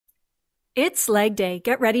It's leg day.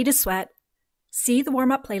 Get ready to sweat. See the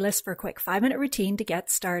warm-up playlist for a quick 5-minute routine to get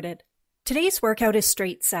started. Today's workout is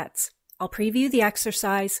straight sets. I'll preview the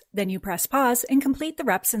exercise, then you press pause and complete the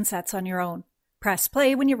reps and sets on your own. Press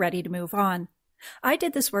play when you're ready to move on. I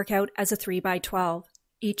did this workout as a 3x12,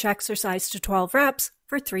 each exercise to 12 reps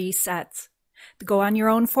for 3 sets. The go on your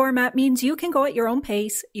own format means you can go at your own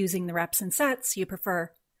pace using the reps and sets you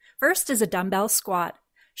prefer. First is a dumbbell squat,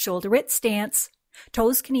 shoulder width stance.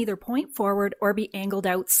 Toes can either point forward or be angled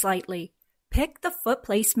out slightly. Pick the foot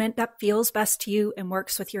placement that feels best to you and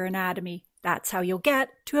works with your anatomy. That's how you'll get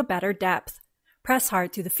to a better depth. Press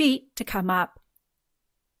hard through the feet to come up.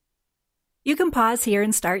 You can pause here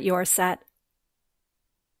and start your set.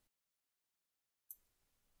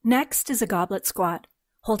 Next is a goblet squat.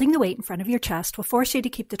 Holding the weight in front of your chest will force you to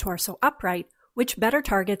keep the torso upright, which better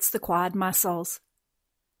targets the quad muscles.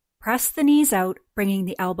 Press the knees out, bringing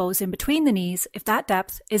the elbows in between the knees if that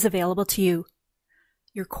depth is available to you.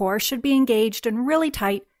 Your core should be engaged and really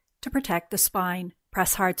tight to protect the spine.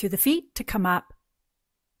 Press hard through the feet to come up.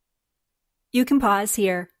 You can pause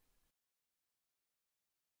here.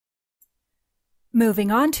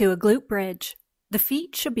 Moving on to a glute bridge. The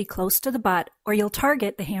feet should be close to the butt or you'll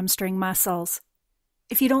target the hamstring muscles.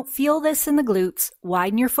 If you don't feel this in the glutes,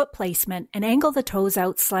 widen your foot placement and angle the toes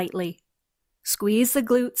out slightly. Squeeze the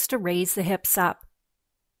glutes to raise the hips up.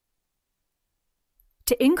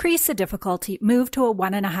 To increase the difficulty, move to a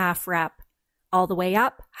 1.5 rep. All the way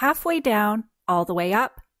up, halfway down, all the way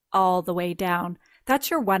up, all the way down.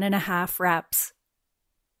 That's your 1.5 reps.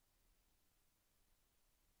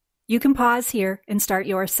 You can pause here and start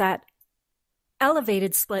your set.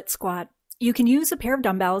 Elevated split squat. You can use a pair of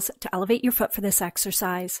dumbbells to elevate your foot for this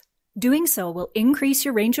exercise. Doing so will increase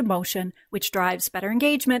your range of motion, which drives better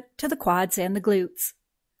engagement to the quads and the glutes.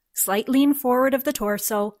 Slight lean forward of the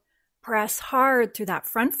torso. Press hard through that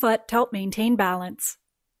front foot to help maintain balance.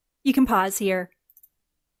 You can pause here.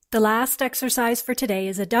 The last exercise for today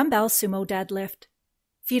is a dumbbell sumo deadlift.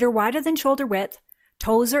 Feet are wider than shoulder width,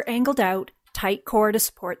 toes are angled out, tight core to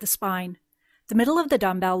support the spine. The middle of the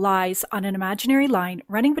dumbbell lies on an imaginary line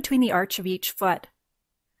running between the arch of each foot.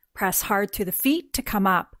 Press hard through the feet to come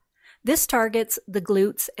up. This targets the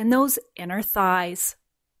glutes and those inner thighs.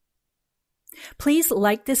 Please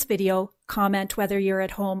like this video, comment whether you're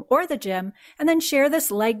at home or the gym, and then share this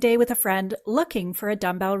leg day with a friend looking for a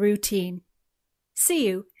dumbbell routine. See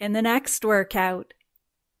you in the next workout.